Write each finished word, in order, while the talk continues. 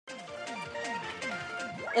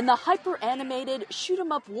In the hyper-animated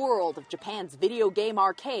shoot-'em-up world of Japan's video game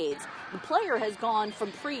arcades, the player has gone from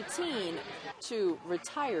pre-teen to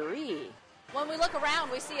retiree. When we look around,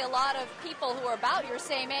 we see a lot of people who are about your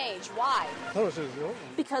same age. Why?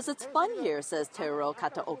 Because it's fun here, says Teruo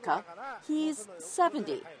Kataoka. He's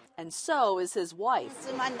 70, and so is his wife.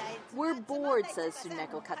 We're bored, says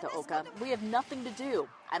Tsuneko Kataoka. We have nothing to do.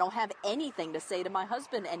 I don't have anything to say to my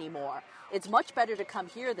husband anymore. It's much better to come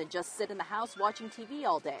here than just sit in the house watching TV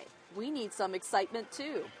all day. We need some excitement,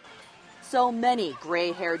 too. So many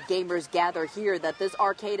gray-haired gamers gather here that this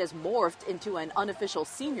arcade has morphed into an unofficial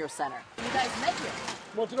senior center. You guys met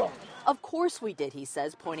here? Of course we did, he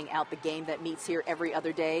says, pointing out the game that meets here every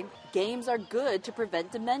other day. Games are good to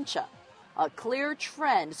prevent dementia. A clear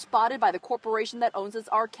trend spotted by the corporation that owns this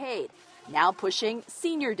arcade, now pushing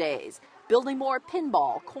senior days, building more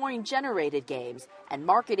pinball, coin-generated games, and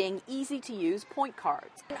marketing easy-to-use point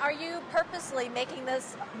cards. Are you purposely making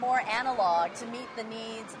this more analog to meet the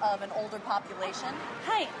needs of an older population?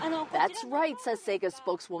 That's right, says Sega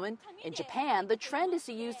spokeswoman. In Japan, the trend is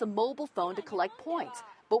to use the mobile phone to collect points,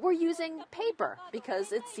 but we're using paper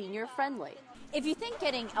because it's senior-friendly. If you think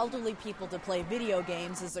getting elderly people to play video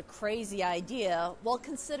games is a crazy idea, well,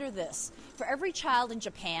 consider this. For every child in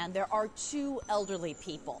Japan, there are 2 elderly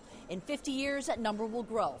people. In 50 years, that number will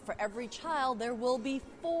grow. For every child, there will be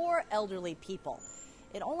 4 elderly people.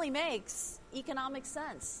 It only makes economic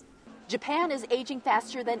sense. Japan is aging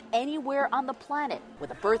faster than anywhere on the planet,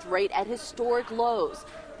 with a birth rate at historic lows.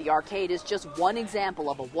 The arcade is just one example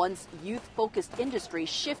of a once youth-focused industry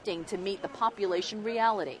shifting to meet the population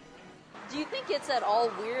reality. Do you think it's at all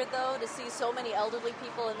weird, though, to see so many elderly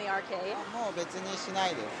people in the arcade?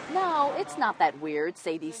 No, it's not that weird,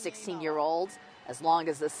 say these 16-year-olds, as long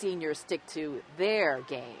as the seniors stick to their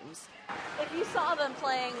games. If you saw them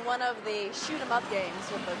playing one of the shoot-'em-up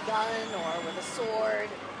games with a gun or with a sword,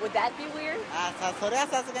 would that be weird?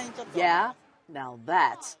 Yeah, now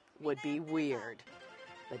that would be weird.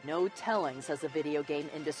 But no telling, says the video game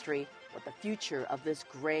industry, what the future of this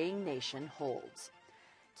graying nation holds.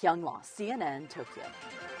 Kyung-Won, CNN, Tokyo.